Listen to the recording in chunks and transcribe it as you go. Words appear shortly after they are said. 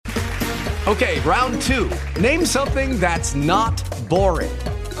Okay, round 2. Name something that's not boring.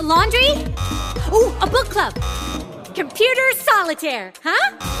 A laundry? Ooh, a book club. Computer solitaire,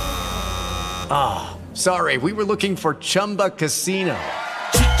 huh? Sorry, we were looking for Chumba Casino.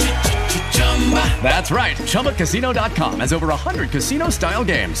 That's right. ChumbaCasino.com has over 100 casino-style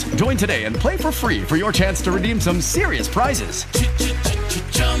games. Join today and play for free for your chance to redeem some serious prizes.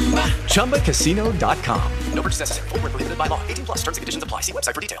 ChumbaCasino.com. No purchase necessary. Void where prohibited by law. 18 plus. Terms and conditions apply. See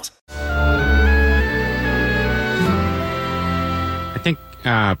website for details.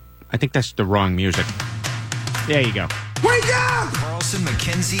 I think that's the wrong music. There you go. Wake up! Carlson,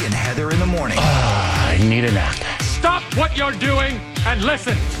 McKenzie, and Heather in the morning. I need a nap. Stop what you're doing and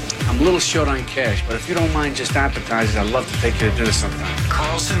listen. I'm a little short on cash, but if you don't mind just appetizers, I'd love to take you to dinner sometime.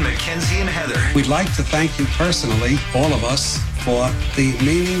 Carlson, McKenzie, and Heather. We'd like to thank you personally, all of us, for the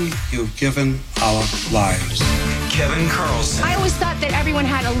meaning you've given our lives. Kevin Carlson. I always thought that everyone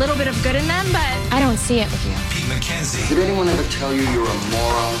had a little bit of good in them, but I don't see it with you. Pete McKenzie. Did anyone ever tell you you're a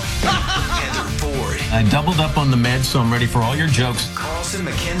moron? Heather Ford. I doubled up on the meds, so I'm ready for all your jokes. Carlson,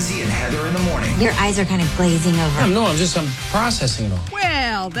 McKenzie, and Heather in the morning. Your eyes are kind of glazing over. I'm processing it all.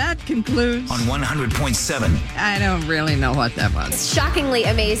 Well, that concludes. On 100.7 I don't really know what that was. Shockingly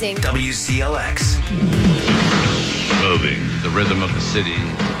amazing. WCLX. Moving the rhythm of the city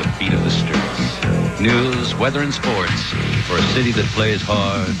to the beat of the streets. News, weather, and sports for a city that plays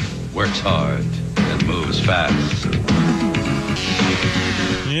hard, works hard, and moves fast.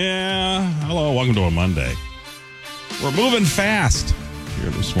 Yeah. Hello. Welcome to a Monday. We're moving fast here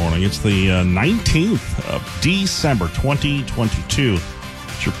this morning. It's the 19th of December, 2022.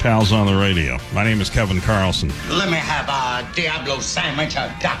 It's your pals on the radio. My name is Kevin Carlson. Let me have a Diablo sandwich,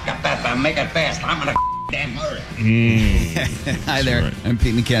 a Dr. Pepper. Make it fast. I'm in a damn hurry. Hi there. right. I'm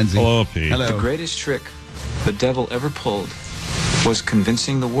Pete McKenzie. Hello, Pete. Hello. The greatest trick the devil ever pulled was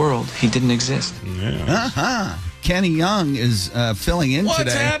convincing the world he didn't exist. Yeah. Kenny Young is filling in today.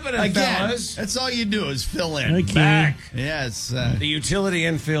 What's happening, again, fellas? That's all you do is fill in. Hey, Kenny. Back. Yes. The utility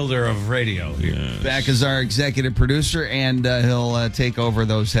infielder of radio. Yes. Back as our executive producer, and he'll take over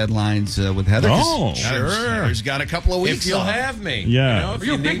those headlines with Heather. 'cause Oh. Sure. Heather's got a couple of weeks If you'll off. have me. Yeah. You know, if Are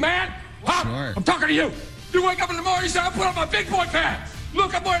you a need- big man? Huh? Sure. I'm talking to you. You wake up in the morning, you say, I put on my big boy pants.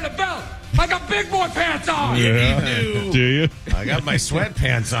 Look, I'm wearing a belt. I got big boy pants on. Yeah. do. Do you? I got my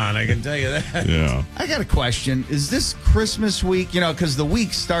sweatpants on, I can tell you that. Yeah. I got a question. Is this Christmas week? You know, because the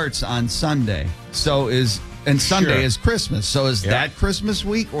week starts on Sunday. And Sunday Sure. is Christmas. So is Yeah. that Christmas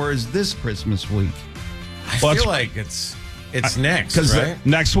week, or is this Christmas week? I Well, feel like it's next, 'cause right?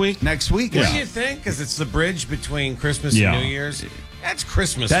 Next week? Next week? What is- do you think? Because it's the bridge between Christmas Yeah. and New Year's. That's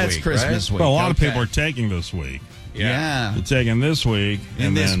Christmas That's week, Christmas right? week. Well, a lot of Okay. people are taking this week. Yeah. They're taking this week. In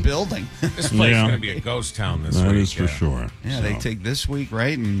and this then, building. This place Yeah. is going to be a ghost town this That week. is for sure. Yeah, they So. take this week,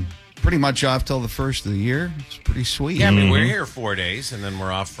 right? And pretty much off till the first of the year. It's pretty sweet. Yeah, I mean, we're here 4 days, and then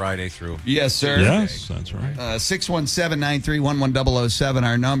we're off Friday through. Yes, sir. Yes, that's right. 617-931-1007,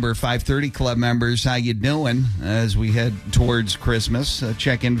 our number. 530 Club members, how you doing as we head towards Christmas?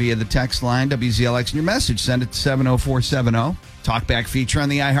 Check in via the text line, WZLX, and your message. Send it to 70470. Talkback feature on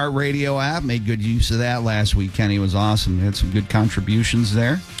the iHeartRadio app. Made good use of that last week. Kenny was awesome. He had some good contributions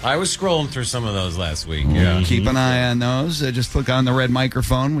there. I was scrolling through some of those last week. Yeah. Keep an eye on those. Just click on the red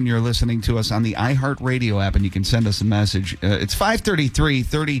microphone when you're listening to us on the iHeartRadio app, and you can send us a message. It's 5:33,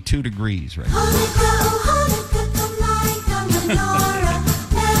 32 degrees right now.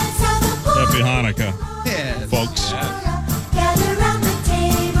 Happy Hanukkah, Yeah, folks.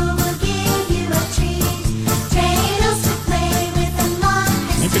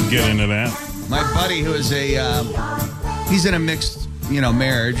 I could get into that. my buddy who is he's in a mixed,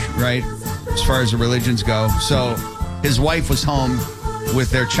 marriage, right? As far as the religions go. So his wife was home with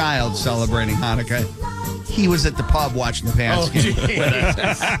their child celebrating Hanukkah. He was at the pub watching the Pats game.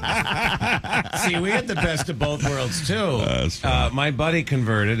 See, we had the best of both worlds, too. My buddy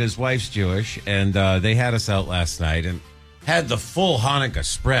converted. His wife's Jewish, and they had us out last night and had the full Hanukkah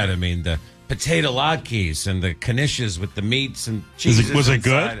spread. I mean, the potato latkes and the knishes with the meats and cheeses. Was it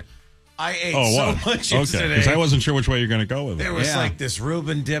inside. good? I ate wow. so much Okay, yesterday. because I wasn't sure which way you're going to go with it. There was like this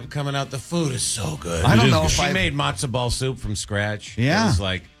Reuben dip coming out. The food is so good. I don't know if she made matzo ball soup from scratch. Yeah. It was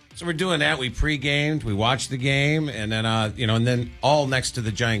like, so we're doing that. We pre-gamed. We watched the game, and then and then all next to the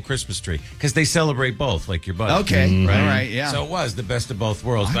giant Christmas tree because they celebrate both, like your buddy. Okay, all right, yeah. So it was the best of both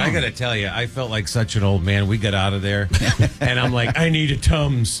worlds. But I got to tell you, I felt like such an old man. We got out of there, and I'm like, I need a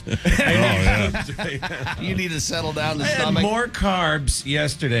Tums. You need to settle down the I had stomach. more carbs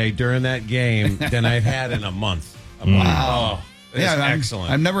yesterday during that game than I've had in a month. Wow. Oh, it's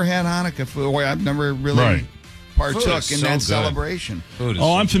excellent. I've never had Hanukkah food. I've never really Right. partook in that celebration.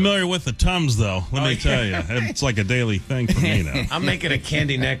 I'm familiar with the Tums, though. Let me tell you. It's like a daily thing for me now. I'm making a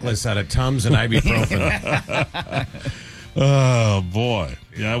candy necklace out of Tums and ibuprofen. Oh, boy.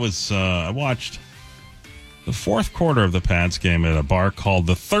 Yeah, I watched the fourth quarter of the Pats game at a bar called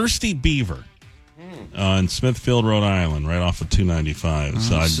the Thirsty Beaver in Smithfield, Rhode Island, right off of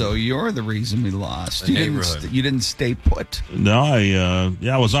 295. So you're the reason we lost. You didn't stay put. No,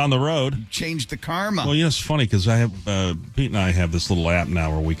 I was on the road. You changed the karma. Well, it's funny because I have Pete and I have this little app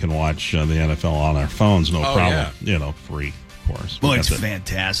now where we can watch the NFL on our phones, no problem. Yeah. Free. Course. Well, it's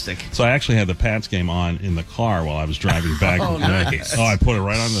fantastic. So I actually had the Pats game on in the car while I was driving back. Nice. I put it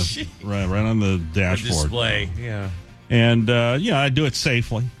right on the dashboard. Display, yeah. And I do it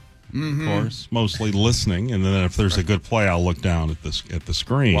safely, of course, mostly listening. And then if there's a good play, I'll look down at the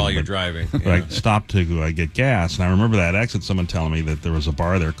screen while you're driving. Yeah. I stop to get gas, and I remember that exit. Someone telling me that there was a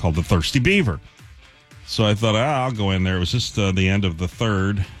bar there called the Thirsty Beaver. So I thought, I'll go in there. It was just the end of the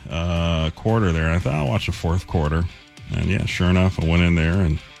third quarter there. And I thought, I'll watch the fourth quarter. And yeah, sure enough, I went in there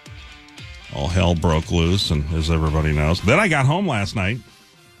and all hell broke loose, and as everybody knows. Then I got home last night.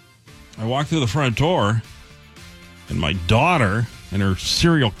 I walked through the front door, and my daughter and her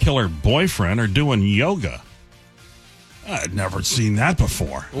serial killer boyfriend are doing yoga. I'd never seen that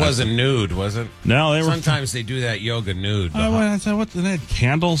before. It wasn't nude, was it? No, they were. Sometimes they do that yoga nude. I said, what did that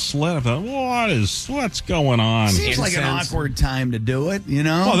candle slit? I thought, what's going on? Seems like an awkward time to do it, you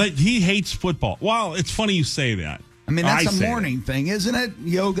know? Well, he hates football. Well, it's funny you say that. I mean, that's a morning thing, isn't it?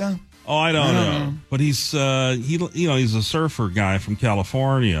 Yoga. Oh, I don't know. But he's he's a surfer guy from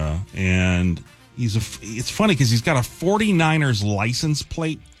California, and it's funny because he's got a 49ers license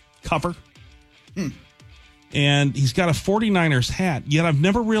plate cover. And he's got a 49ers hat, yet I've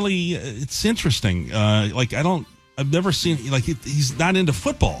never really, it's interesting. I've never seen, he's not into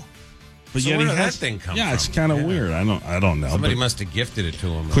football. But so yet where he did has that thing come from? Yeah, it's kind of weird. I don't know. Somebody must have gifted it to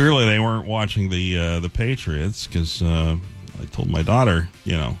him. Clearly they weren't watching the Patriots because I told my daughter,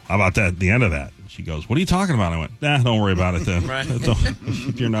 how about that, the end of that? She goes, what are you talking about? I went, don't worry about it then. Right.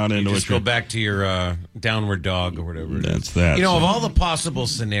 If you're not into it. Just go back to your downward dog or whatever. That's that. Of all the possible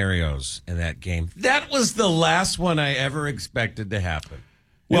scenarios in that game, that was the last one I ever expected to happen.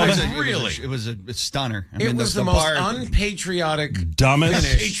 Well, it was a stunner. It was the most unpatriotic,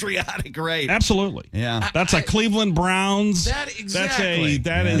 dumbest, patriotic, right? Absolutely, yeah. That's a Cleveland Browns. Exactly.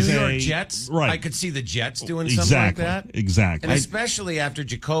 That is New York Jets. Right. I could see the Jets doing something like that. Exactly, and especially after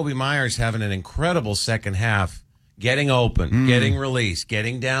Jacoby Myers having an incredible second half, getting open, getting released,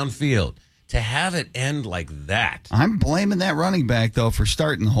 getting downfield. To have it end like that, I'm blaming that running back though for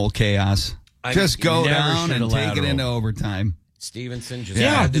starting the whole chaos. Just go down and take it into overtime. Stevenson just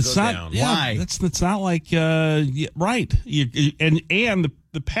had to go down. Why? It's not like right. And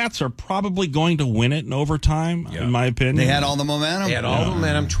the Pats are probably going to win it in overtime, in my opinion. They had all the momentum. They had all the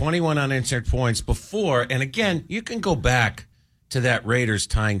momentum. 21 unanswered points before, and again, you can go back to that Raiders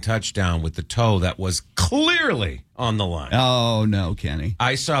tying touchdown with the toe that was clearly on the line. Oh no, Kenny!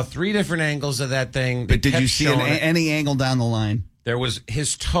 I saw 3 different angles of that thing. But did you see any angle down the line? There was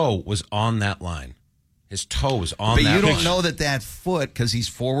his toe was on that line. His toe was on that. But you don't know that foot, because he's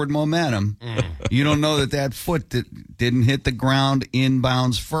forward momentum, you don't know that foot didn't hit the ground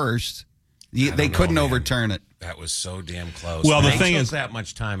inbounds first. They couldn't overturn it. That was so damn close. Well, the thing is, that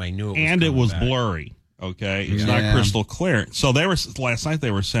much time, I knew it was and it was back. blurry. Okay, it's not crystal clear. So last night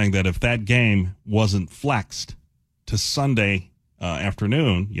they were saying that if that game wasn't flexed to Sunday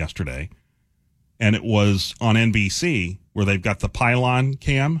afternoon yesterday, and it was on NBC where they've got the pylon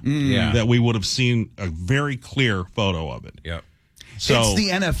cam, that we would have seen a very clear photo of it. Yep. So it's the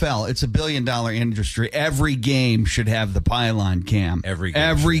NFL. It's $1 billion industry. Every game should have the pylon cam. Every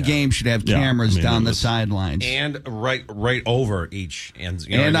game should have cameras down the sidelines and right over each and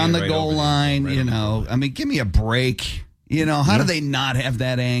on the goal line. I mean, give me a break. How do they not have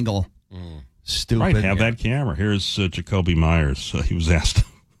that angle? Stupid. Right, have that camera. Here's Jacoby Myers. He was asked.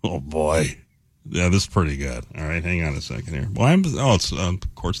 Oh boy. Yeah, this is pretty good. All right, hang on a second here. Well, it's of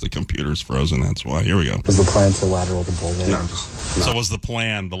course the computer's frozen. That's why. Here we go. Was the plan to lateral the bull there? No. So was the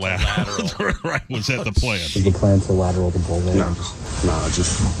plan the lateral? Right, was that the plan? Was the plan to lateral the bull there? No,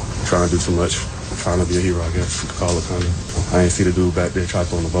 just trying to do too much. Trying to be a hero, I guess you could call it kind of. I ain't see the dude back there try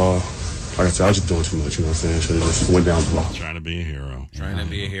throwing the ball. Like I said, I was just doing too much, you know what I'm saying? Should have just went down the ball. Trying to be a hero. Trying to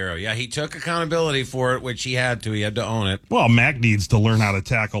be a hero. Yeah, he took accountability for it, which he had to. He had to own it. Well, Mac needs to learn how to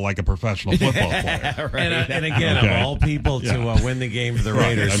tackle like a professional football player. Right. And again, of all people to win the game for the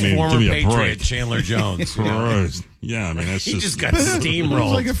Raiders, former Patriot Chandler Jones. Yeah, I mean, he just got steamrolled.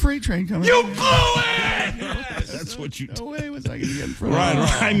 It's like a freight train coming. You blew it! That's what you. No way was I going to get in front Right,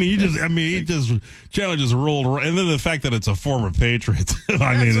 of right. He just just rolled right. And then the fact that it's a former Patriot. That's what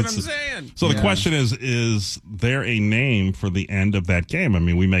I'm saying. So the question is there a name for the end of that game? I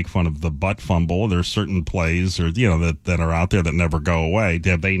mean, we make fun of the butt fumble. There's certain plays that are out there that never go away.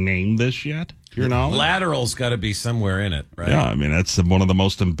 Have they named this yet? You know, lateral's got to be somewhere in it, right? Yeah, I mean that's one of the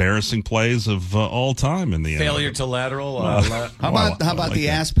most embarrassing plays of all time in the failure to lateral. How about the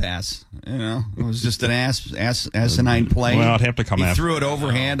ass pass? You know, it was just an asinine play. Well, I'd have to come he after. threw it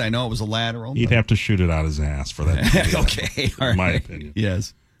overhand. I know it was a lateral. He'd have to shoot it out his ass for that. Okay, all right. In my opinion.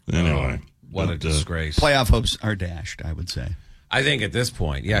 Yes. Anyway, what a disgrace. Playoff hopes are dashed, I would say. I think at this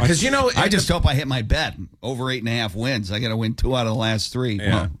point, yeah, because I just hope I hit my bet over 8.5 wins. I got to win 2 out of the last 3. Yeah.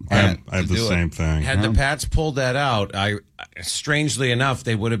 Well, I have the same thing. Had the Pats pulled that out, strangely enough,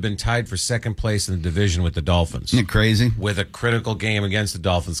 they would have been tied for second place in the division with the Dolphins. Isn't it crazy? With a critical game against the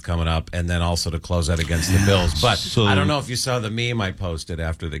Dolphins coming up, and then also to close out against the Bills. But I don't know if you saw the meme I posted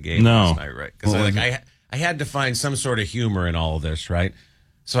after the game last night, right? Because I had to find some sort of humor in all of this, right?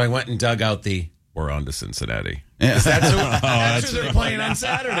 So I went and dug out we're on to Cincinnati. Yeah. That's who they're playing on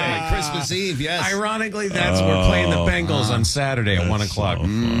Saturday. Christmas Eve, yes. Ironically, we're playing the Bengals on Saturday at 1 o'clock. So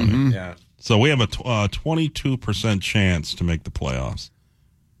Yeah. So we have a 22% chance to make the playoffs.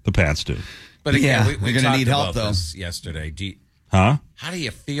 The Pats do. But again, we they're going to need help, about though. This yesterday. Huh? How do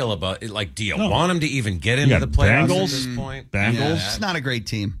you feel about it? Like, do you want them to even get into the playoffs at this point? Bengals. Yeah, it's not a great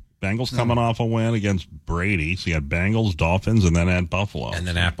team. Bengals coming off a win against Brady. So you had Bengals, Dolphins, and then at Buffalo. And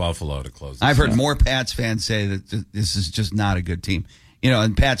then at Buffalo to close. I've heard more Pats fans say that this is just not a good team. You know,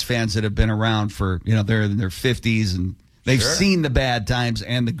 and Pats fans that have been around for, they're in their 50s and they've seen the bad times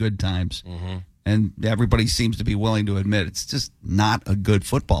and the good times. Mm-hmm. And everybody seems to be willing to admit it's just not a good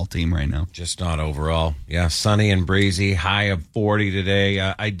football team right now. Just not overall. Yeah, sunny and breezy, high of 40 today.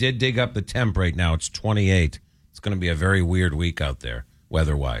 I did dig up the temp right now. It's 28. It's going to be a very weird week out there.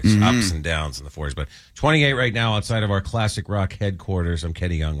 Weather-wise, ups and downs in the 40s. But 28 right now outside of our Classic Rock headquarters. I'm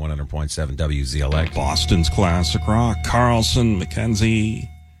Kenny Young, 100.7 WZLX. Boston's Classic Rock. Carlson, McKenzie.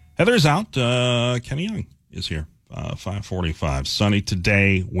 Heather's out. Kenny Young is here. 5:45. Sunny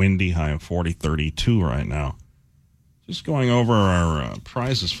today. Windy. High of 40. 32 right now. Just going over our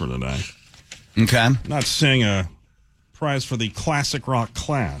prizes for today. Okay. Not seeing a prize for the Classic Rock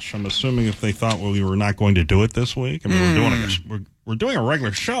Clash. I'm assuming if they thought we were not going to do it this week. I mean, we're doing a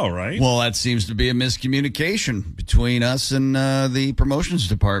regular show, right? Well, that seems to be a miscommunication between us and the promotions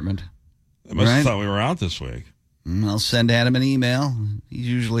department. They must have thought we were out this week. I'll send Adam an email. He's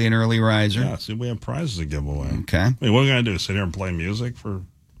usually an early riser. Yeah, see, we have prizes to give away. Okay. I mean, what are we going to do? Sit here and play music for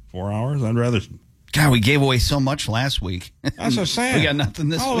 4 hours? I'd rather... God, we gave away so much last week. That's what I'm saying. We got nothing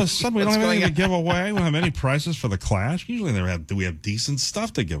this week. All of a sudden, we don't have anything to give away. We don't have any prizes for the Clash. Usually, we have decent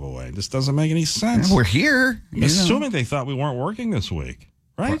stuff to give away. This doesn't make any sense. Yeah, we're here. I'm assuming they thought we weren't working this week,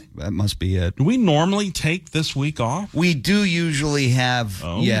 right? Well, that must be it. Do we normally take this week off? We do usually have,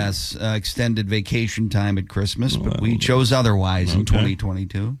 extended vacation time at Christmas, but we chose otherwise in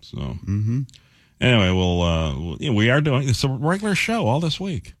 2022. So, anyway, we are doing it's a regular show all this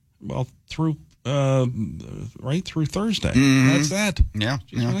week. Well, right through Thursday. Mm-hmm. That's that. Yeah.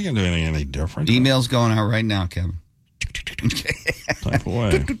 Jeez, we're not going to do anything any different. Email's going out right now, Kevin. Type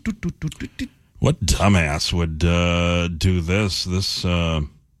away. What dumbass would do this? This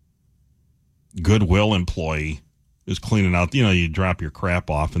Goodwill employee is cleaning out. You drop your crap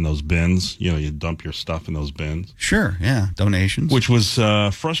off in those bins. You dump your stuff in those bins. Sure, yeah. Donations. Which was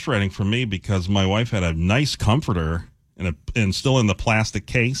frustrating for me because my wife had a nice comforter and still in the plastic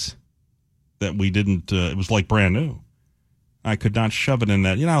case. That we didn't, it was like brand new. I could not shove it in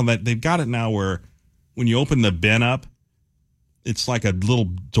that. That they've got it now where when you open the bin up, it's like a little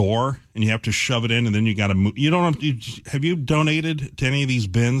door and you have to shove it in and then you got to move. You don't have you donated to any of these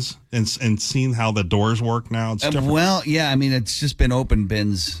bins and seen how the doors work now? It's different. Well, yeah, I mean, it's just been open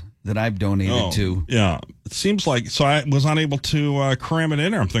bins that I've donated to. Yeah. It seems like, so I was unable to cram it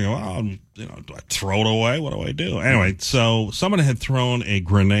in there. I'm thinking, well, do I throw it away? What do I do? Anyway, so someone had thrown a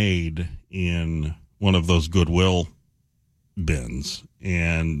grenade in one of those Goodwill bins,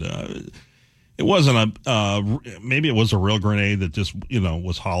 and it wasn't maybe it was a real grenade that just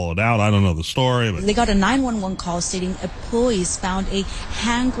was hollowed out. I don't know the story, but they got a 911 call stating employees found a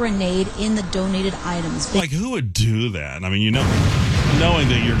hand grenade in the donated items. Like, who would do that? I mean, knowing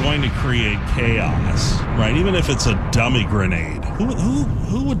that you're going to create chaos, right? Even if it's a dummy grenade,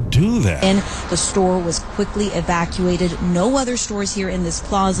 who would do that? And the store was quickly evacuated. No other stores here in this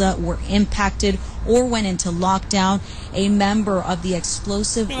plaza were impacted or went into lockdown. A member of the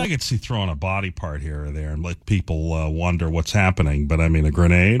explosive... I could see throwing a body part here or there and let people wonder what's happening, but I mean, a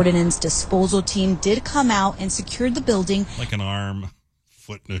grenade? Ordnance disposal team did come out and secured the building. Like an arm,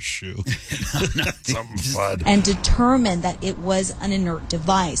 foot, and a shoe. Something fun. And determined that it was an inert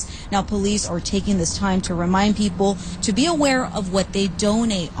device. Now, police are taking this time to remind people to be aware of what they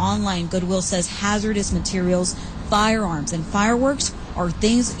donate online. Goodwill says hazardous materials, firearms, and fireworks are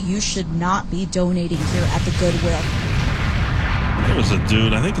things you should not be donating here at the Goodwill. There was a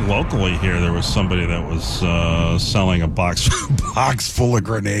dude, I think locally here, there was somebody that was selling a box full of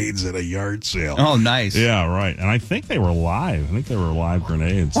grenades at a yard sale. Oh, nice. Yeah, right. And I think they were live. I think they were live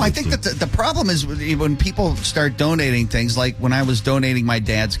grenades. Well, I think that the problem is when people start donating things, like when I was donating my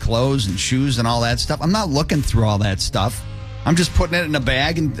dad's clothes and shoes and all that stuff, I'm not looking through all that stuff. I'm just putting it in a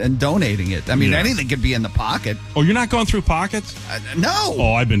bag and donating it. I mean, anything could be in the pocket. Oh, you're not going through pockets? No.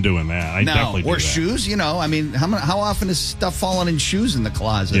 Oh, I've been doing that. I definitely do that. Or shoes, you know. I mean, how often is stuff falling in shoes in the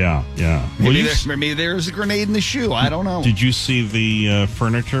closet? Yeah. Maybe there's a grenade in the shoe. I don't know. Did you see the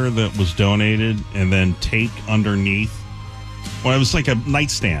furniture that was donated and then taped underneath? Well, it was like a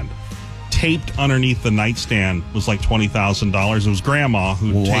nightstand. Taped underneath the nightstand was like $20,000. It was Grandma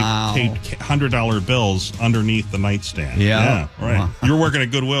who taped $100 bills underneath the nightstand. Yeah, right. Wow. You're working at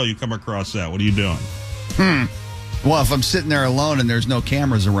Goodwill. You come across that. What are you doing? Well, if I'm sitting there alone and there's no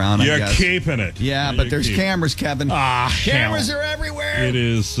cameras around, you're I guess. Keeping it. Yeah, but there's cameras, Kevin. Cameras are everywhere. It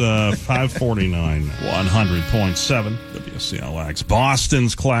is 549, 100.7 WCLX.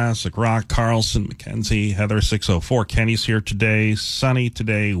 Boston's classic rock. Carlson, McKenzie, Heather 604. Kenny's here today. Sunny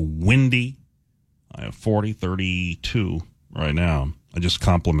today. Windy. I have 40, 32 right now. I just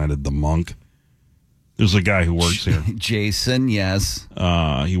complimented the monk. There's a guy who works here. Jason, yes.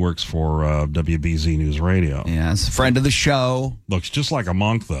 He works for WBZ News Radio. Yes, friend of the show. Looks just like a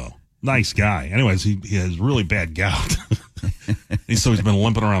monk, though. Nice guy. Anyways, he has really bad gout. So he's been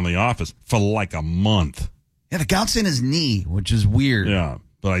limping around the office for like a month. Yeah, the gout's in his knee, which is weird. Yeah.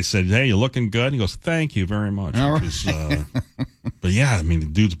 But I said, hey, you looking good? He goes, thank you very much. All right. But yeah, I mean, the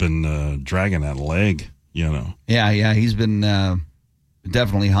dude's been dragging that leg, you know. Yeah, he's been...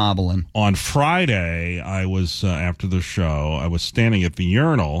 definitely hobbling. On Friday, I was, after the show, I was standing at the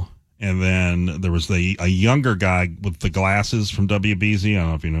urinal, and then there was a younger guy with the glasses from WBZ. I don't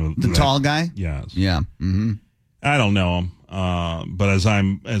know if you know. The tall guy? Yes. Yeah. Mm-hmm. I don't know him. But as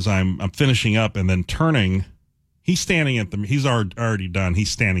I'm finishing up and then turning, he's standing at he's already done.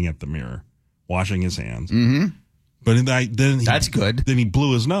 He's standing at the mirror, washing his hands. Mm-hmm. But that's good. Then he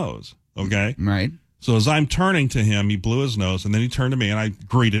blew his nose. Okay. Right. So as I'm turning to him, he blew his nose, and then he turned to me, and I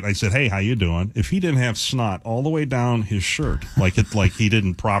greeted. I said, "Hey, how you doing?" If he didn't have snot all the way down his shirt, like he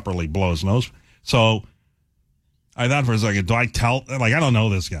didn't properly blow his nose, so I thought for a second, do I tell? Like, I don't know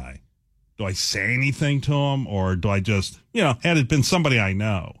this guy. Do I say anything to him, or do I just, had it been somebody I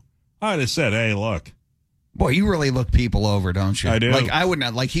know, I'd have said, "Hey, look." Boy, you really look people over, don't you? I do. Like, I would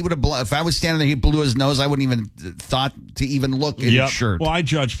not. Like, he would have. If I was standing there, he blew his nose. I wouldn't even thought to even look at his shirt. Well, I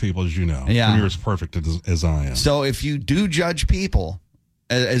judge people, as you know. Yeah, and you're as perfect as I am. So if you do judge people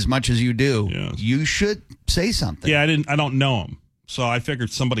as much as you do, you should say something. Yeah, I don't know him, so I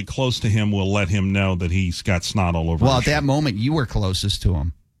figured somebody close to him will let him know that he's got snot all over. Well, his at that moment, you were closest to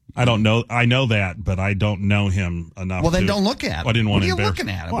him. I don't know. I know that, but I don't know him enough. Well, then don't look at him. I didn't want to embarrass. What are you looking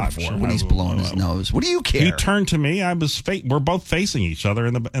at him for when he's blowing his nose? What do you care? He turned to me. We're both facing each other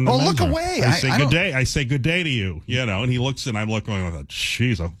in the. Oh, look away! I say good day. I say good day to you. And he looks, and I'm looking. I thought,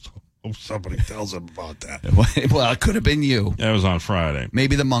 jeez, I hope somebody tells him about that. Well, it could have been you. That was on Friday.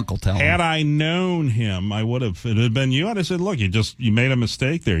 Maybe the monk will tell him. Had I known him, I would have. If it had been you, I'd have said, look, you made a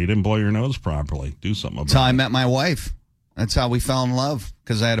mistake there. You didn't blow your nose properly. Do something about it. That's how I met my wife. That's how we fell in love,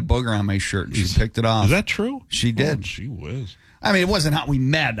 because I had a booger on my shirt and she picked it off. Is that true? She did. Oh, gee whiz. I mean, it wasn't how we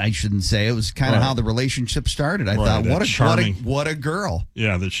met, I shouldn't say. It was kind of how the relationship started. I thought, what a girl.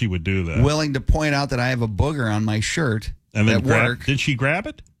 Yeah, that she would do that. Willing to point out that I have a booger on my shirt and then at work. Did she grab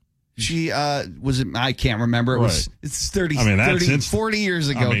it? She I can't remember. It's 40 years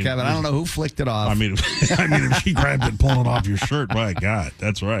ago, Kevin. I don't know who flicked it off. I mean, if she grabbed it pulling it off your shirt, my God,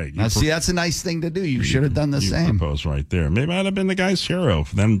 that's right. Now, see, that's a nice thing to do. You should have done the same. Propose right there. Maybe I'd have been the guy's hero.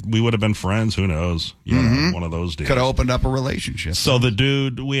 Then we would have been friends. Who knows? One of those days. Could have opened up a relationship. So the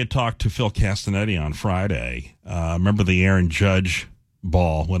dude, we had talked to Phil Castanetti on Friday. Remember the Aaron Judge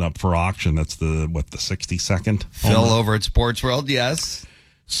ball went up for auction. That's the 62nd? Phil over at Sports World, yes.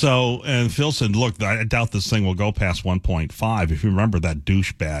 So, and Phil said, look, I doubt this thing will go past 1.5. If you remember, that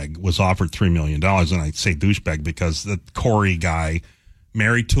douchebag was offered $3 million. And I say douchebag because the Corey guy,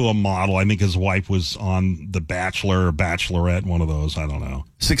 married to a model. I think his wife was on The Bachelor or Bachelorette, one of those. I don't know.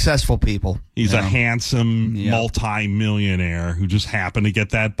 Successful people. He's a handsome multi-millionaire who just happened to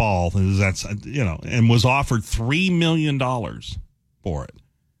get that ball. That's, and was offered $3 million for it.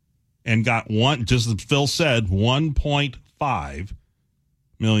 And got just as Phil said, $1.5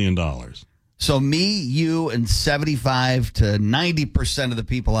 million. So me, you, and 75 to 90% of the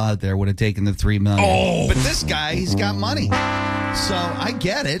people out there would have taken the $3 million. Oh. But this guy, he's got money. So I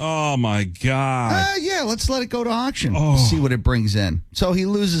get it. Oh, my God. Yeah, let's let it go to auction. Oh. See what it brings in. So he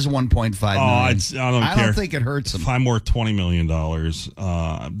loses $1.5 million. I don't think it hurts him. If I'm worth $20 million,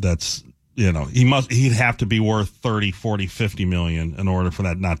 that's, he'd have to be worth 30, 40, 50 million in order for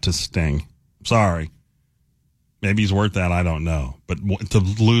that not to sting. Sorry. Maybe he's worth that. I don't know. But to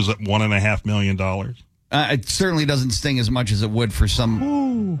lose at $1.5 million? It certainly doesn't sting as much as it would for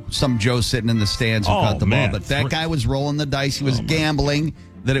some Joe sitting in the stands who caught the ball. But that guy was rolling the dice. He was gambling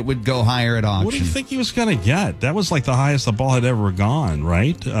that it would go higher at auction. What do you think he was going to get? That was like the highest the ball had ever gone,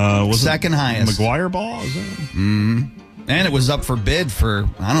 right? Was second highest. McGuire ball? Is it? Mm-hmm. And it was up for bid for,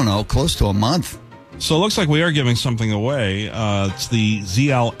 I don't know, close to a month. So it looks like we are giving something away. It's the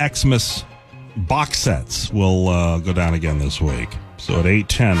ZL Xmas box sets will go down again this week. So at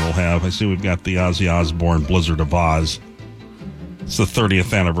 8:10 we'll have, I see we've got the Ozzy Osbourne Blizzard of Oz. It's the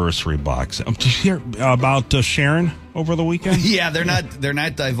 30th anniversary box. Did you hear about Sharon over the weekend? Yeah, they're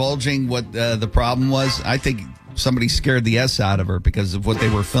not divulging what the problem was. I think somebody scared the S out of her because of what they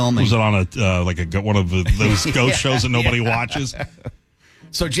were filming. Was it on one of those ghost shows that nobody watches?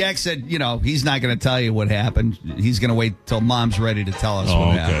 So Jack said, he's not going to tell you what happened. He's going to wait till Mom's ready to tell us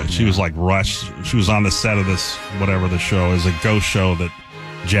what happened. She was like rushed. She was on the set of this, whatever the show is, a ghost show that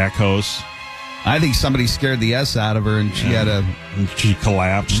Jack hosts. I think somebody scared the S out of her, and she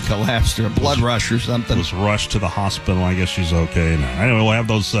collapsed. Collapsed, or a blood rush or something. Was rushed to the hospital. I guess she's okay now. Anyway, we'll have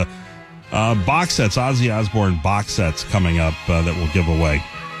those box sets, Ozzy Osbourne box sets coming up that we'll give away.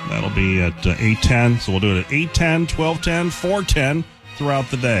 That'll be at 8:10. So we'll do it at 8:10, 12:10, 4:10.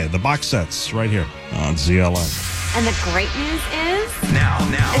 Throughout the day. The box sets right here on ZLX. And the great news is... Now.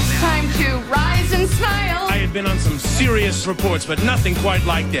 It's time to rise and smile. I have been on some serious reports, but nothing quite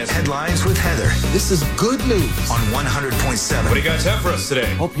like this. Headlines with Heather. This is good news. On 100.7. What do you guys have for us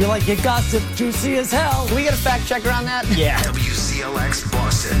today? Hope you like your gossip. Juicy as hell. Can we get a fact checker on that? Yeah. WZLX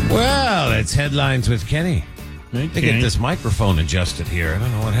Boston. Well, it's Headlines with Kenny. They get this microphone adjusted here. I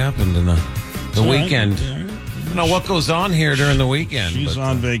don't know what happened in the weekend. I don't know what goes on here during the weekend. She's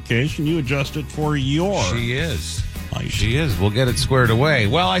on vacation. You adjust it for your... She is. She is. We'll get it squared away.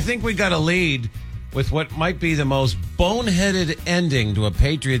 Well, I think we got a lead with what might be the most boneheaded ending to a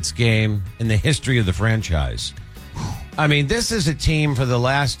Patriots game in the history of the franchise. I mean, this is a team for the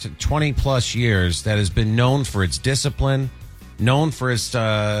last 20-plus years that has been known for its discipline, known for its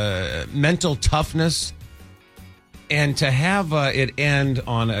mental toughness, and to have it end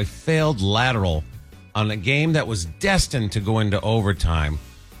on a failed lateral on a game that was destined to go into overtime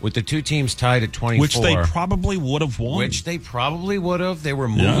with the two teams tied at 24. Which they probably would have won. They were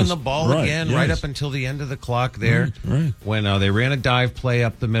moving the ball again right up until the end of the clock there. Right. When they ran a dive play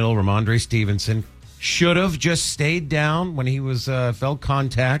up the middle, Ramondre Stevenson should have just stayed down when he was felt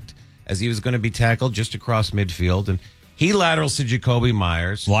contact as he was going to be tackled just across midfield. And he laterals to Jacoby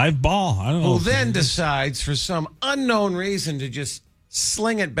Myers. Live ball. I don't know. Who then decides for some unknown reason to just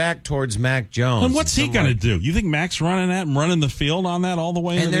sling it back towards Mac Jones. And what's he going to do? You think Mac's running the field on that all the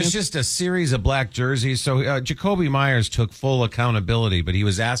way? And there's just a series of black jerseys. So Jacoby Myers took full accountability, but he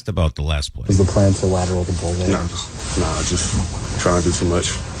was asked about the last play. Is the plan to lateral the ball? Just trying to do too much.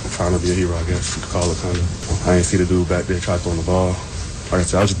 Trying to be a hero, I guess you could call it, kind of. I ain't see the dude back there try throwing the ball. Like I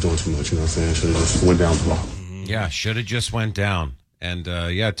said, I was just doing too much, you know what I'm saying? Should have just went down the ball. Yeah, should have just went down. And,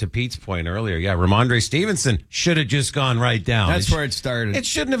 to Pete's point earlier, Ramondre Stevenson should have just gone right down. That's where it started. It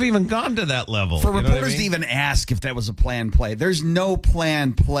shouldn't have even gone to that level. For reporters to even ask if that was a planned play, there's no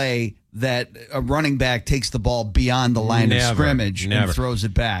planned play that a running back takes the ball beyond the line of scrimmage and throws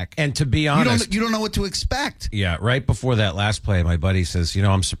it back. And to be honest, you don't know what to expect. Yeah, right before that last play, my buddy says,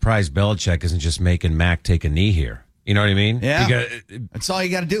 I'm surprised Belichick isn't just making Mac take a knee here. You know what I mean? Yeah. That's all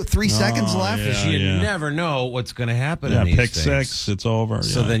you got to do. 3 seconds left. You never know what's going to happen in these pick things. 6, it's over.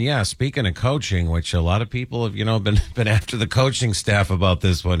 So then, speaking of coaching, which a lot of people have, been after the coaching staff about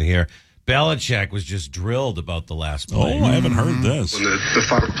this one here, Belichick was just drilled about the last play. Oh, I haven't heard this. When the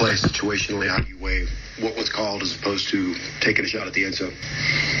final play, situationally, how do you weigh what was called as opposed to taking a shot at the end zone?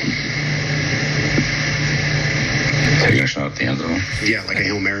 Taking a shot at the end zone. Yeah, like a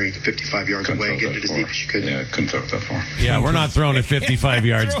Hail Mary, 55 yards away, get it as deep as you could. Yeah, couldn't throw it that far. Yeah, we're not throwing it 55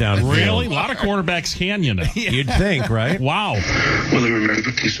 yards down. Really? A lot of quarterbacks can, you know. You'd think, right? Wow. Well, I remember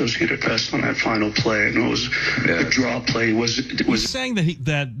the associated pass on that final play, and it was the draw play. Was He's saying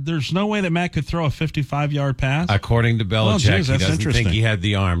that there's no way that Matt could throw a 55-yard pass? According to Belichick, geez, he doesn't think he had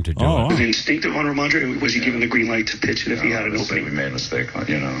the arm to do it. Was it instinctive on Ramondre? Was he given the green light to pitch it if he had an opening? We made a mistake, played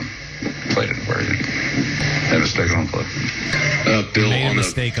it where he made a mistake on the play. Bill, made a on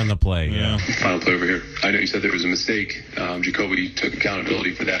mistake on the play, yeah. Final play over here. I know you said there was a mistake. Jacoby took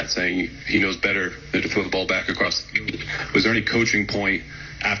accountability for that, saying he knows better than to throw the ball back across the field. Was there any coaching point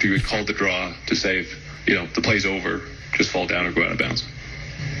after you had called the draw to say, if, the play's over, just fall down or go out of bounds?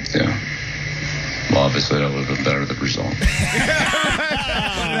 Yeah. Well, obviously, that would have been better, the result.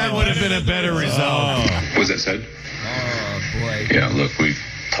 That would have been a better result. Was that said? Oh, boy. Yeah, look, we've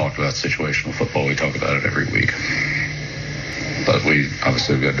talked about situational football. We talk about it every week. But we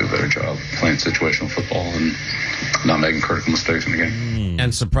obviously got to do a better job playing situational football and not making critical mistakes in the game.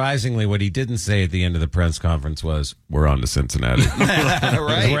 And surprisingly, what he didn't say at the end of the press conference was, we're on to Cincinnati.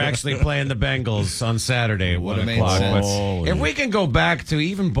 Right. We're actually playing the Bengals on Saturday at 1 o'clock. But if we can go back to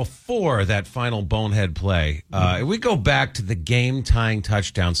even before that final bonehead play, if we go back to the game-tying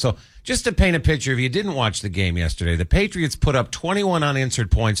touchdown. So just to paint a picture, if you didn't watch the game yesterday, the Patriots put up 21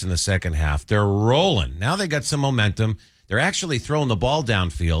 unanswered points in the second half. They're rolling. Now they got some momentum. They're actually throwing the ball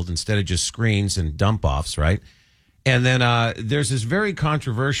downfield instead of just screens and dump-offs, right? And then there's this very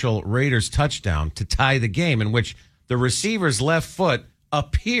controversial Raiders touchdown to tie the game in which the receiver's left foot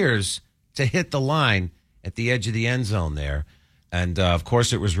appears to hit the line at the edge of the end zone there. And, of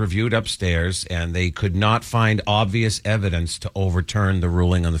course, it was reviewed upstairs, and they could not find obvious evidence to overturn the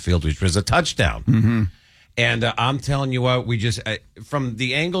ruling on the field, which was a touchdown. Mm-hmm. And I'm telling you what, we just from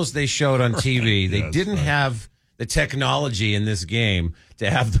the angles they showed on TV, they didn't have the technology in this game to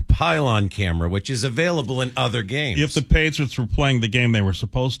have the pylon camera, which is available in other games. If the Patriots were playing the game they were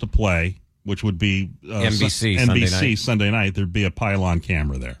supposed to play, which would be NBC Sunday night, there'd be a pylon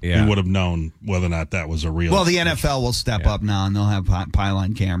camera there. Yeah. We would have known whether or not that was a real. Well, the NFL will step up now, and they'll have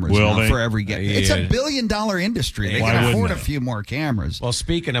pylon cameras for every game. It's a $1 billion industry. They can afford a few more cameras. Well,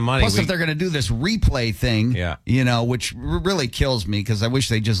 speaking of money, plus if they're going to do this replay thing, which really kills me because I wish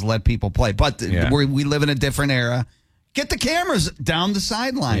they just let people play. But we live in a different era. Get the cameras down the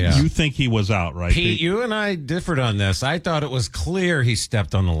sidelines. Yeah. You think he was out, right? Pete, you and I differed on this. I thought it was clear he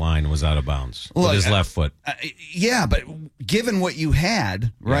stepped on the line and was out of bounds with his left foot. Yeah, but given what you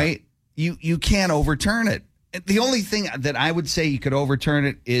had, right, you can't overturn it. The only thing that I would say you could overturn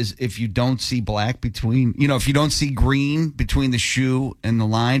it is if you don't see black between, if you don't see green between the shoe and the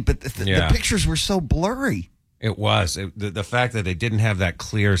line. But the pictures were so blurry. It was. The fact that they didn't have that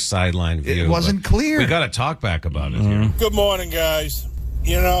clear sideline view. It wasn't clear. We got to talk back about it here. Good morning, guys.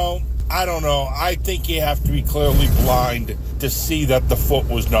 I don't know. I think you have to be clearly blind to see that the foot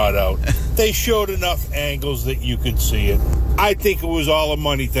was not out. They showed enough angles that you could see it. I think it was all a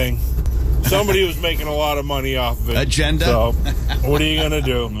money thing. Somebody was making a lot of money off of it. Agenda. So, what are you going to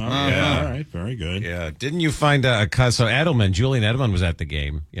do? All right. Very good. Yeah. Didn't you find so Julian Edelman was at the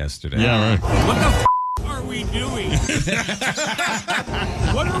game yesterday. Yeah, right. What the are we doing?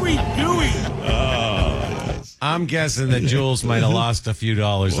 What are we doing? I'm guessing that Jules might have lost a few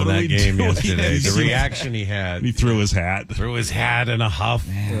dollars in that game yesterday. The reaction he had. He threw his hat. In a huff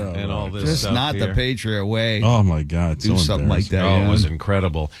and all this just stuff. Not here. the Patriot way. Oh, my God. Do something like that. Oh, it was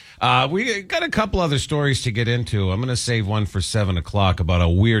incredible. We got a couple other stories to get into. I'm going to save one for 7 o'clock about a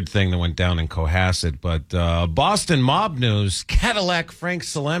weird thing that went down in Cohasset. But Boston mob news, Cadillac Frank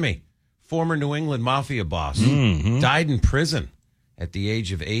Salemi, former New England Mafia boss, died in prison at the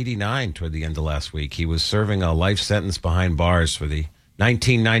age of 89 toward the end of last week. He was serving a life sentence behind bars for the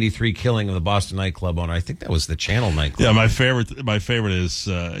 1993 killing of the Boston nightclub owner. I think that was the Channel nightclub. Yeah, my favorite is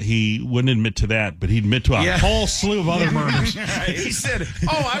he wouldn't admit to that, but he'd admit to a whole slew of other murders. He said,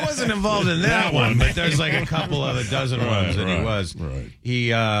 I wasn't involved in that one, but there's like a couple of dozen ones that he was. Right. He,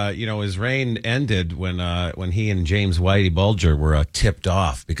 his reign ended when he and James Whitey Bulger were tipped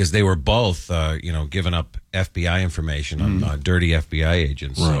off because they were both, giving up FBI information on dirty FBI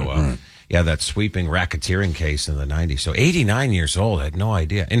agents. Right, Yeah, that sweeping racketeering case in the 90s. So 89 years old, I had no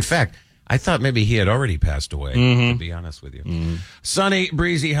idea. In fact, I thought maybe he had already passed away, to be honest with you. Sunny,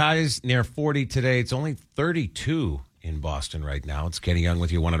 breezy highs near 40 today. It's only 32 in Boston right now. It's Kenny Young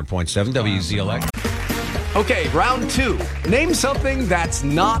with you, 100.7 WZLX. Okay, round 2. Name something that's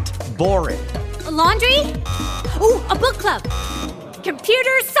not boring. A laundry? Ooh, a book club.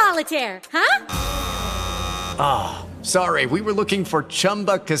 Computer solitaire, huh? Ah, sorry, we were looking for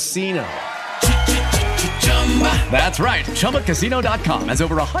Chumba Casino. That's right. ChumbaCasino.com has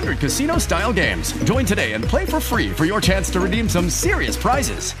over 100 casino-style games. Join today and play for free for your chance to redeem some serious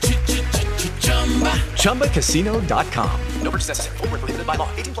prizes. ChumbaCasino.com. No purchase necessary. Void where prohibited by law.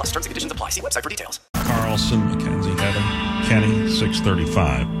 18 plus. Terms and conditions apply. See website for details. Carlson, Mackenzie, Heather, Kenny,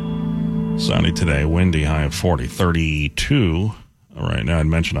 635. Sunny today. Windy, high of 40. 32 right now. I'd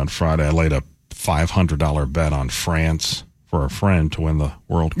mentioned on Friday I laid a $500 bet on France for a friend to win the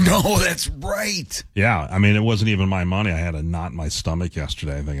World Cup. No, that's right. Yeah, I mean, it wasn't even my money. I had a knot in my stomach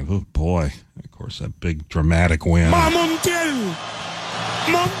yesterday thinking, oh, boy. Of course, that big dramatic win. Montiel!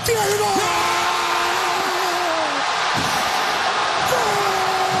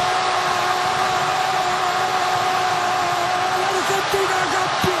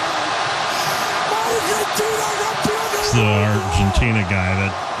 It's the Argentina guy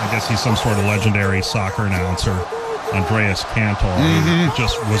that, I guess he's some sort of legendary soccer announcer, Andreas Cantor,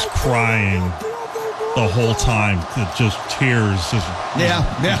 just was crying the whole time. Just tears.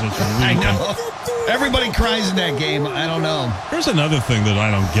 I know. Everybody cries in that game. I don't know. Here's another thing that I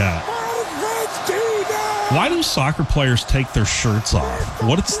don't get. Why do soccer players take their shirts off?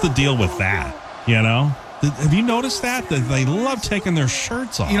 What's the deal with that? You know? Have you noticed that? That they love taking their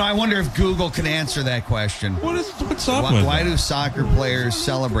shirts off. You know, I wonder if Google can answer that question. What's up with why do soccer players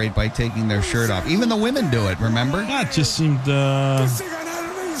celebrate by taking their shirt off? Even the women do it, remember? Yeah, it just seemed... and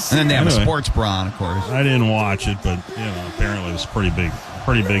then they have a sports bra on, of course. I didn't watch it, but, you know, apparently it was a pretty big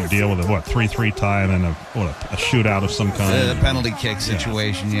deal with a, 3-3 tie and then a shootout of some kind. The penalty kick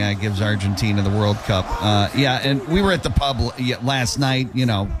situation, gives Argentina the World Cup. And we were at the pub last night,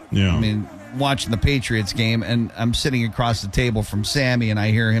 I mean... watching the Patriots game, and I'm sitting across the table from Sammy, and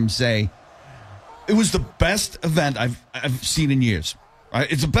I hear him say, it was the best event I've seen in years.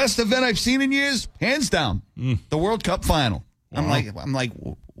 It's the best event I've seen in years, hands down. The World Cup final. Wow. I'm like,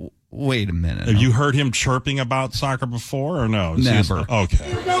 wait a minute. Have you heard him chirping about soccer before, or no? Never.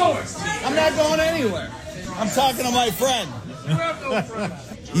 Okay. I'm not going anywhere. I'm talking to my friend.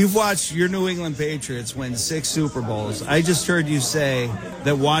 You've watched your New England Patriots win 6 Super Bowls. I just heard you say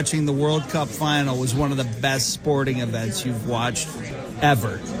that watching the World Cup final was one of the best sporting events you've watched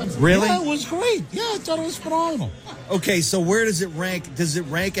ever. Really? Yeah, it was great. Yeah, I thought it was phenomenal. Okay, so where does it rank? Does it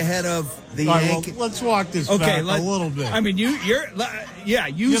rank ahead of the Yankees? Well, let's walk this back a little bit. I mean, you said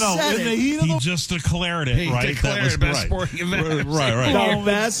it. He just declared it, right? Declared best sporting event. Right. The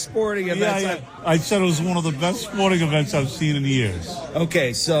best sporting event. Yeah. I said it was one of the best sporting events I've seen in years.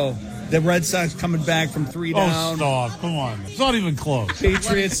 Okay, so the Red Sox coming back from 3 down. Oh, stop. Come on. It's not even close.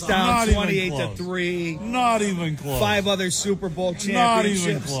 Patriots down 28-3. Not even close. 5 other Super Bowl championships. Not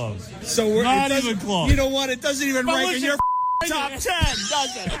even close. So we're not even close. You know what? It doesn't even rank in your top 10,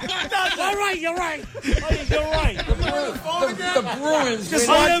 does it? All right, you're right. You're right. The Bruins.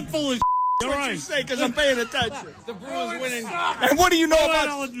 I am full of You're right. Because I'm paying attention. The Bruins winning. And what do you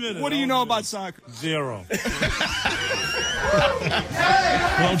know about soccer? 0.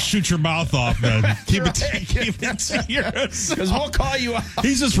 Don't shoot your mouth off, man. Keep it to yours. Because we'll call you out.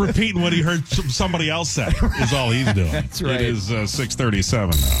 He's just repeating what he heard somebody else say, is all he's doing. That's right. It is 6:37 now.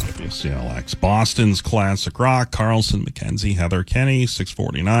 WCLX. Boston's Classic Rock. Carlson, Mackenzie, Heather, Kenny,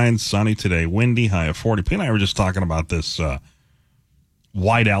 6:49. Sunny today. Windy, high of 40. Pete and I were just talking about this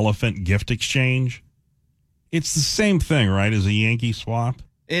White Elephant gift exchange. It's the same thing, right, as a Yankee swap?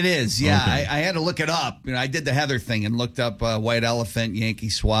 It is, yeah. Okay. I had to look it up. I did the Heather thing and looked up White Elephant, Yankee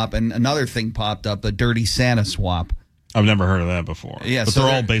swap, and another thing popped up, the Dirty Santa swap. I've never heard of that before. Yeah, but so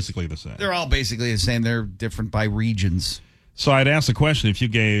they're all basically the same. They're all basically the same. They're different by regions. So I'd ask the question, if you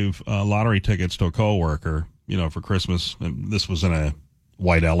gave lottery tickets to a coworker, for Christmas, and this was in a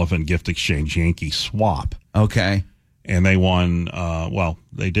White Elephant gift exchange Yankee swap. Okay. And they won,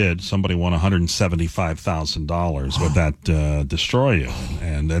 they did. Somebody won $175,000. Would that destroy you?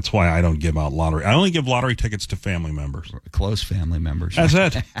 And that's why I don't give out lottery. I only give lottery tickets to family members. Close family members. That's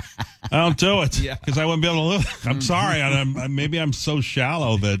it. I don't do it because I wouldn't be able to live. I'm sorry. Maybe I'm so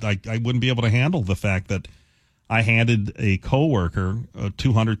shallow that I wouldn't be able to handle the fact that I handed a coworker a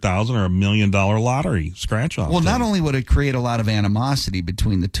 $200,000 or $1 million lottery scratch off. Well, not only would it create a lot of animosity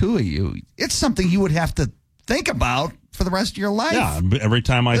between the two of you, it's something you would have to think about for the rest of your life. Yeah, every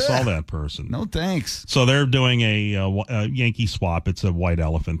time I saw that person. No thanks. So they're doing a Yankee swap. It's a White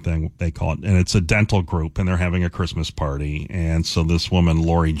Elephant thing, they call it. And it's a dental group, and they're having a Christmas party. And so this woman,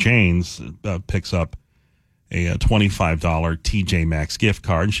 Lori Janes, picks up a $25 TJ Maxx gift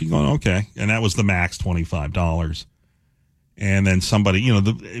card. And she's going, okay. And that was the max, $25. And then somebody,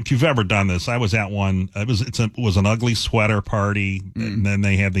 if you've ever done this, I was at one. It was an ugly sweater party, and then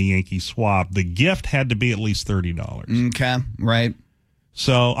they had the Yankee swap. The gift had to be at least $30. Okay, right.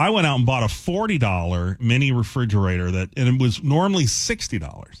 So I went out and bought a $40 mini refrigerator and it was normally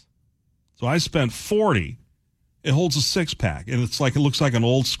 $60. So I spent $40. It holds a 6-pack, and it looks like an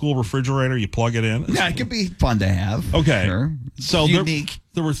old school refrigerator. You plug it in. Yeah, it could be fun to have. Okay. Sure. So unique.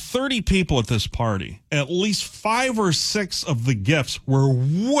 There were 30 people at this party. At least 5 or 6 of the gifts were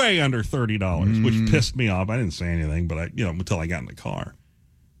way under $30, which pissed me off. I didn't say anything, but until I got in the car.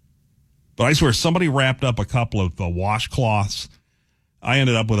 But I swear, somebody wrapped up a couple of washcloths. I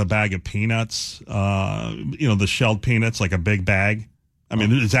ended up with a bag of peanuts, the shelled peanuts, like a big bag. I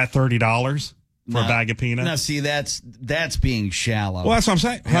mean, is that $30 for a bag of peanuts? No, see, that's being shallow. Well, that's what I'm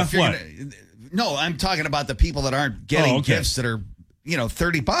saying. What? No, I'm talking about the people that aren't getting gifts that are,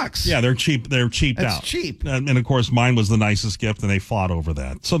 $30. Yeah, they're cheap. They're cheaped out. That's cheap. And of course, mine was the nicest gift, and they fought over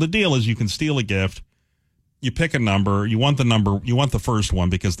that. So the deal is, you can steal a gift. You pick a number. You want the first one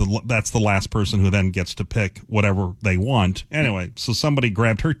because that's the last person who then gets to pick whatever they want. Anyway, so somebody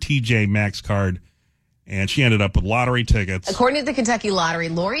grabbed her TJ Maxx card, and she ended up with lottery tickets. According to the Kentucky Lottery,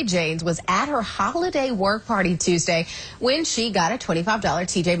 Lori Janes was at her holiday work party Tuesday when she got a $25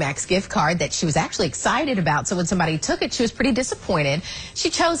 TJ Maxx gift card that she was actually excited about. So when somebody took it, she was pretty disappointed. She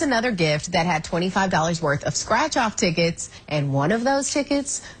chose another gift that had $25 worth of scratch-off tickets, and one of those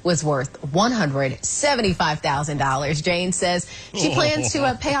tickets was worth $175,000. Jane says she plans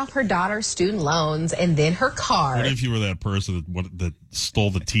to pay off her daughter's student loans and then her car. What if you were that person that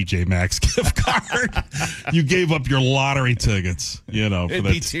stole the TJ Maxx gift card? You gave up your lottery tickets, It'd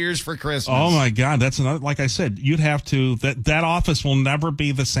be tears for Christmas. Oh my God, that's another. Like I said, you'd have to. That office will never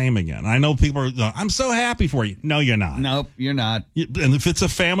be the same again. I know people are. I'm so happy for you. No, you're not. Nope, you're not. And if it's a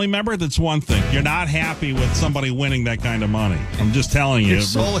family member, that's one thing. You're not happy with somebody winning that kind of money. I'm just telling you. Your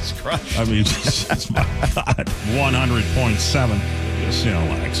soul is crushed. I mean, it's my God. 100.7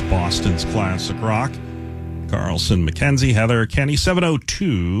 WCLX, Boston's classic rock. Carlson, McKenzie, Heather, Kenny,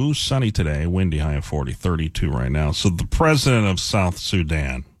 702, sunny today, windy high of 40, 32 right now. So the president of South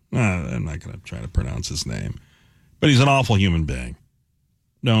Sudan, I'm not going to try to pronounce his name, but he's an awful human being,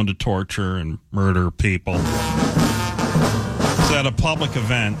 known to torture and murder people. So at a public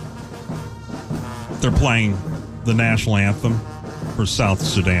event, they're playing the national anthem for South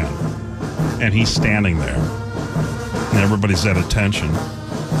Sudan, and he's standing there, and everybody's at attention,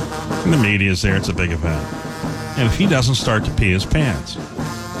 and the media's there. It's a big event. And if he doesn't start to pee his pants,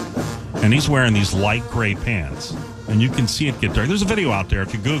 and he's wearing these light gray pants, and you can see it get dark. There's a video out there.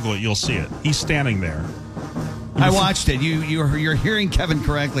 If you Google it, you'll see it. He's standing there. I watched it. You're hearing Kevin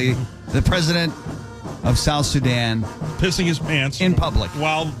correctly. The president of South Sudan pissing his pants in public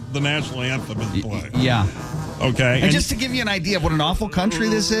while the national anthem is playing. Yeah. Okay. And just to give you an idea of what an awful country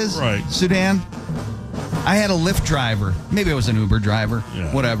this is, right? Sudan. I had a Lyft driver, maybe it was an Uber driver,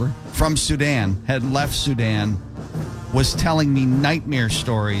 whatever, from Sudan, had left Sudan, was telling me nightmare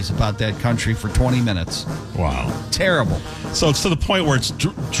stories about that country for 20 minutes. Wow. Terrible. So it's to the point where it's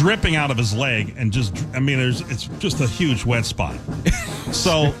dripping out of his leg, and it's just a huge wet spot.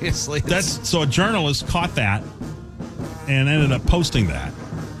 So so a journalist caught that and ended up posting that.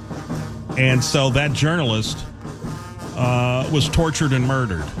 And so that journalist was tortured and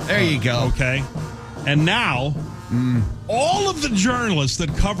murdered. There you go. Okay. And now, all of the journalists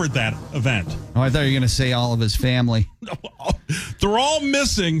that covered that event. Oh, I thought you were going to say all of his family. They're all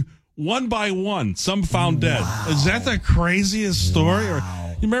missing one by one. Some found dead. Is that the craziest story? Or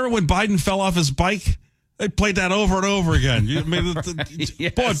you remember when Biden fell off his bike? They played that over and over again. Yes.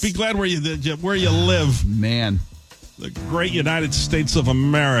 Boy, be glad where you live. Man. The great United States of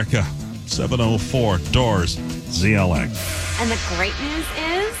America. 704 Doors ZLX. And the great news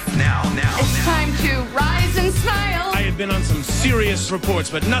is... Now. It's time to rise and smile. I have been on some serious reports,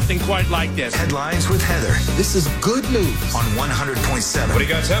 but nothing quite like this. Headlines with Heather. This is good news. On 100.7. What do you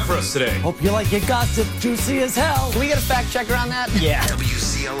guys have for us today? Hope you like your gossip juicy as hell. Can we get a fact checker on that? Yeah.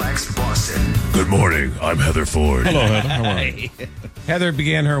 WCLX Boston. Good morning. I'm Heather Ford. Hello, Heather. How are you? Heather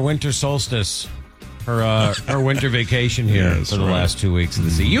began her winter solstice, her winter vacation here for the last 2 weeks of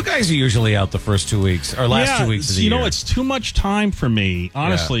the season. You guys are usually out the first 2 weeks, or last 2 weeks of the year. It's too much time for me,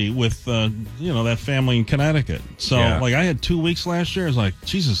 honestly, with, that family in Connecticut. So, I had 2 weeks last year. I was like,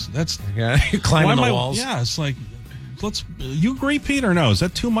 Jesus, that's... Yeah, climbing the walls. Yeah, it's like... You agree, Pete, or no? Is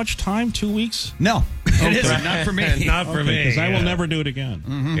that too much time? 2 weeks? No, it isn't. Not for me. Not for me. Because I will never do it again.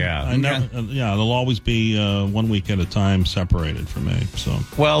 Mm-hmm. Yeah. There'll always be 1 week at a time separated for me. So.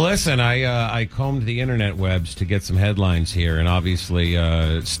 Well, listen, I combed the internet webs to get some headlines here, and obviously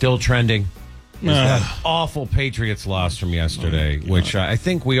still trending is that awful Patriots loss from yesterday, which I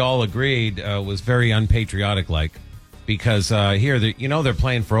think we all agreed was very unpatriotic-like. Because here, they're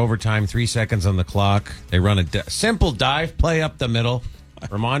playing for overtime, 3 seconds on the clock. They run a simple dive play up the middle.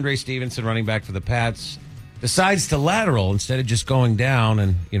 Ramondre Stevenson, running back for the Pats, decides to lateral instead of just going down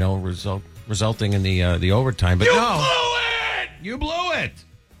and, resulting in the overtime. But you blew it.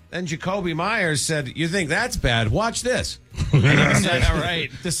 Then Jacoby Myers said, "You think that's bad? Watch this."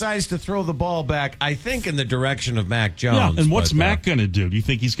 Decides to throw the ball back, I think, in the direction of Mac Jones. Yeah, and what's Mac going to do? Do you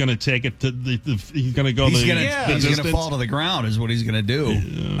think he's going to take it to he's going to go he's going to fall to the ground is what he's going to do.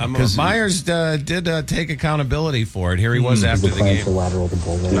 Myers did take accountability for it. Here he was after the game. To lateral the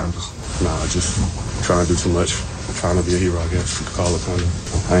ball in. Just trying to do too much. Trying to be a hero, I guess you could call it, kind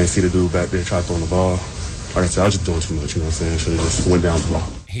of. I didn't see the dude back there try throwing the ball. Like I said, I was just doing too much, you know what I'm saying? Should have just went down the ball.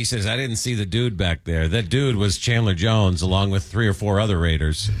 He says, I didn't see the dude back there. That dude was Chandler Jones along with 3 or 4 other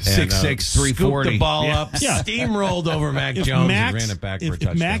Raiders. 6'6", 340. Scooped the ball up, steamrolled over Mac Jones and ran it back for a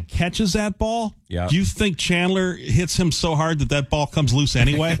touchdown. If Mac catches that ball, do you think Chandler hits him so hard that ball comes loose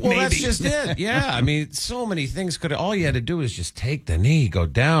anyway? Well, that's just it. Yeah, I mean, so many things could. All you had to do is just take the knee, go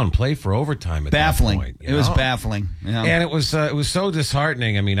down, play for overtime at baffling. That point. It was baffling. Yeah. And it was so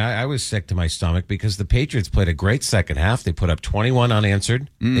disheartening. I mean, I was sick to my stomach because the Patriots played a great second half. They put up 21 unanswered.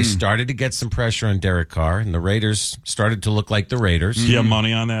 They started to get some pressure on Derek Carr, and the Raiders started to look like the Raiders. Do you have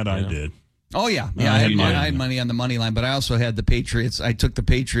money on that? I did. Oh, yeah. I had money on the money line, but I also had the Patriots. I took the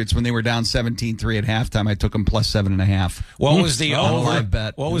Patriots when they were down 17-3 at halftime. I took them plus 7.5. What was the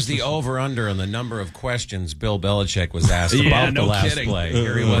over? What was the over-under on the number of questions Bill Belichick was asked about the last play?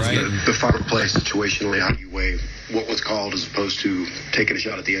 Here he was. The final play situationally, how do you weigh what was called as opposed to taking a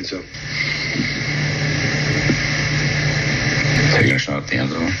shot at the end zone? Taking a shot at the end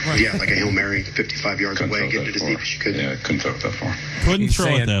zone. Yeah, like a Hail Mary, 55 yards away, get it as deep as you could. Yeah, couldn't throw it that far. Couldn't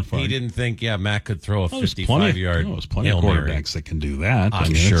throw it that far. He didn't think, Mac could throw a 55-yard There's plenty of quarterbacks that can do that.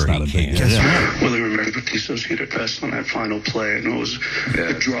 I'm sure he can. Well, I remember the Associated Press on that final play. I know it was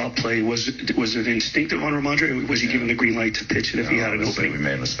a draw play. Was it instinctive on Ramondre? Was he given the green light to pitch it if he had an opening? We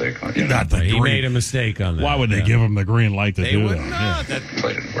made a mistake. He made a mistake on that. Why would they give him the green light to do that? That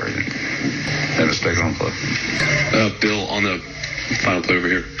play didn't work. Had a mistake on play. Bill, on the final play over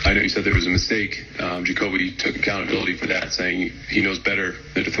here, I know you said there was a mistake. Jacoby took accountability for that, saying he knows better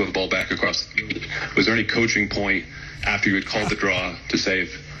than to throw the ball back across the field. Was there any coaching point after you had called the draw to say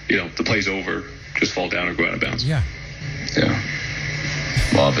if the play's over, just fall down or go out of bounds? Yeah.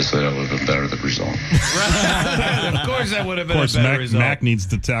 Well, obviously that would have been better the result. Of course that would have been a better result. Mac needs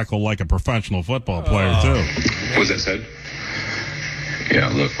to tackle like a professional football player too. Was that said? Yeah,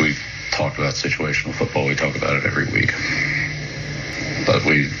 look, we've talked about situational football. We talk about it every week. But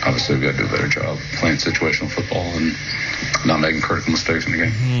we obviously got to do a better job playing situational football and not making critical mistakes in the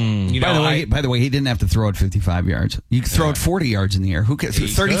game. By the way, he didn't have to throw it 55 yards. You could throw it 40 yards in the air. Who could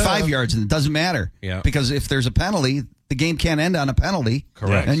 35 yards, and it doesn't matter. Yeah. Because if there's a penalty, the game can't end on a penalty.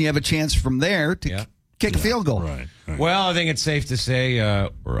 Correct. And you have a chance from there to kick a field goal. Right. Well, I think it's safe to say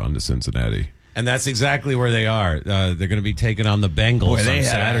we're on to Cincinnati. And that's exactly where they are. They're going to be taking on the Bengals on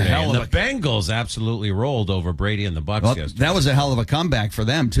Saturday. And the Bengals absolutely rolled over Brady and the Bucs yesterday. That was a hell of a comeback for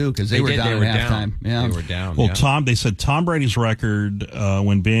them, too, because they were down at halftime. Yeah. They were down. Well, they said Tom Brady's record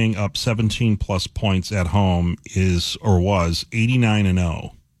when being up 17-plus points at home was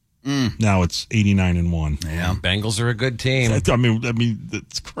 89-0. Now it's 89-1. Yeah, Bengals are a good team. I mean,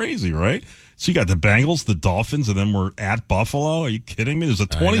 it's crazy, right? So you got the Bengals, the Dolphins, and then we're at Buffalo. Are you kidding me? There's a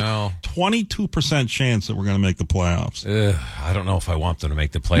 22% chance that we're going to make the playoffs. I don't know if I want them to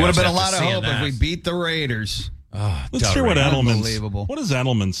make the playoffs. Would have been a lot of hope if we beat the Raiders. Let's hear what What does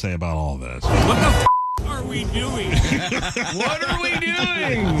Edelman say about all this? What the are we doing? What are we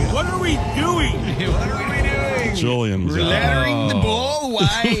doing? What are we doing? What are we doing? Julian. We're laddering the ball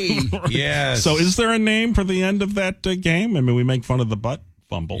wide. Yes. So is there a name for the end of that game? I mean, we make fun of the butt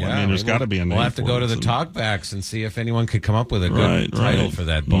fumble. Yeah, I mean, there's got to be a name. We'll have to go to the talkbacks and see if anyone could come up with a good title for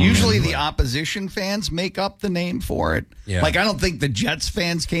that ball. Usually the opposition fans make up the name for it. Yeah. Like, I don't think the Jets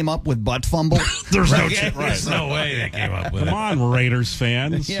fans came up with butt fumble. There's no way they came up with it. Come on, Raiders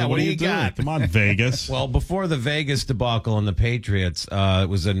fans. Yeah, what do you got? Come on, Vegas. Well, before the Vegas debacle on the Patriots, it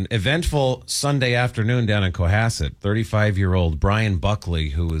was an eventful Sunday afternoon down in Cohasset. 35-year-old Brian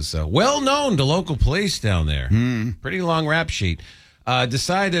Buckley, who was well known to local police down there. Pretty long rap sheet.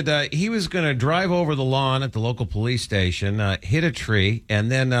 Decided he was going to drive over the lawn at the local police station, hit a tree, and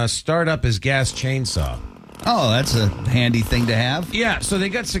then start up his gas chainsaw. Oh, that's a handy thing to have. Yeah, so they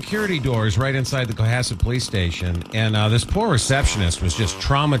got security doors right inside the Cohasset police station, and this poor receptionist was just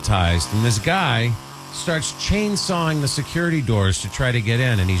traumatized, and this guy starts chainsawing the security doors to try to get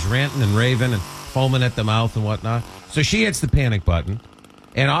in, and he's ranting and raving and foaming at the mouth and whatnot. So she hits the panic button,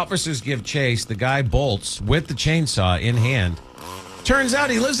 and officers give chase. The guy bolts with the chainsaw in hand. Turns out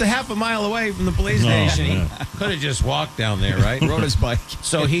he lives a half a mile away from the police station. He could have just walked down there, right? Rode his bike.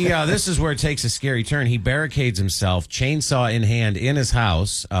 So this is where it takes a scary turn. He barricades himself, chainsaw in hand, in his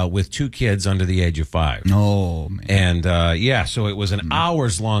house with 2 kids under the age of 5. Oh, man. And, so it was an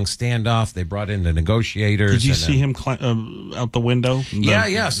hours-long standoff. They brought in the negotiators. Did you see him out the window?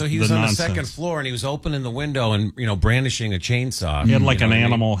 Yeah. So he was on the second floor, and he was opening the window and, brandishing a chainsaw. He had like an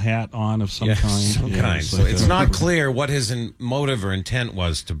animal hat on of some kind. So it's not clear what his motive or intent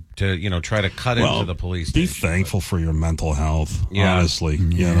was to try to cut into the police. Be thankful for your mental health, honestly.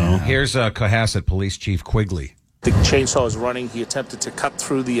 Here's Cohasset Police Chief Quigley. The chainsaw was running. He attempted to cut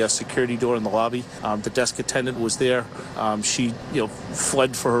through the security door in the lobby. The desk attendant was there. She,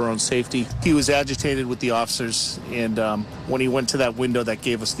 fled for her own safety. He was agitated with the officers, and when he went to that window that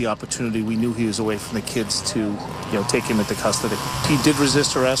gave us the opportunity, we knew he was away from the kids to, take him into custody. He did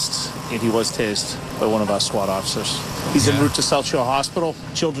resist arrest, and he was tased by one of our SWAT officers. He's en route to South Shore Hospital.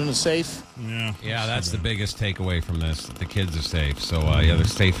 Children are safe. Yeah, that's the biggest takeaway from this. The kids are safe. So, they're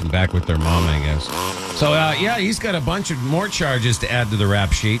safe and back with their mom, I guess. So, he's got a bunch of more charges to add to the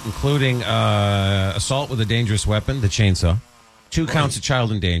rap sheet, including assault with a dangerous weapon, the chainsaw, 2 counts of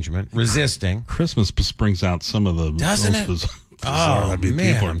child endangerment, resisting. Christmas brings out some of the... Doesn't it? Bizarre.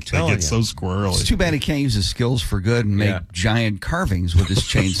 Man, People get so squirrely. It's too bad he can't use his skills for good and make giant carvings with his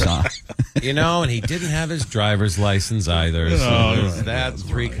chainsaw. And he didn't have his driver's license either. So there's that,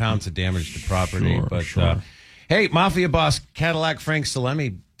 3 counts of damage to property. Hey, Mafia boss Cadillac Frank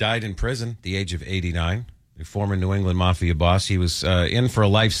Salemi died in prison at the age of 89. The former New England Mafia boss. He was in for a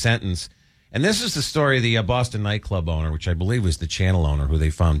life sentence. And this is the story of the Boston nightclub owner, which I believe was the Channel owner, who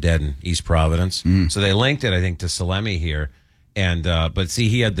they found dead in East Providence. So they linked it, I think, to Salemi here. And but see,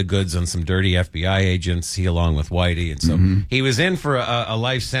 he had the goods on some dirty FBI agents, he along with Whitey, and so he was in for a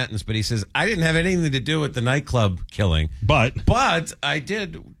life sentence. But he says, I didn't have anything to do with the nightclub killing, but I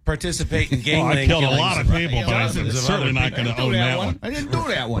did participate in gangland. I killed killings a lot of people, but I'm certainly not going to own that one. I didn't do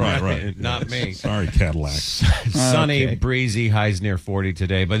that one. Right. Not me. Sorry, Cadillac. Sunny, breezy, highs near 40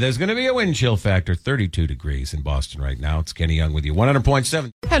 today, but there's going to be a wind chill factor, 32 degrees in Boston right now. It's Kenny Young with you,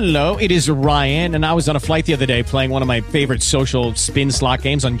 100.7. Hello, it is Ryan, and I was on a flight the other day playing one of my favorite social spin slot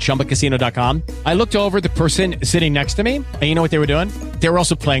games on ChumbaCasino.com. I looked over at the person sitting next to me, and you know what they were doing? They were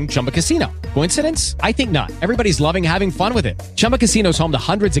also playing Chumba Casino. Coincidence? I think not. Everybody's loving having fun with it. Chumba Casino is home to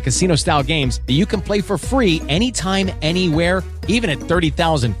hundreds of casino-style games that you can play for free anytime, anywhere, even at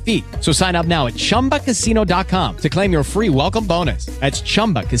 30,000 feet. So sign up now at ChumbaCasino.com to claim your free welcome bonus. That's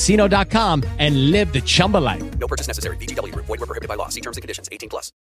ChumbaCasino.com and live the Chumba life. No purchase necessary. VGW. Void where prohibited by law. See terms and conditions. 18+.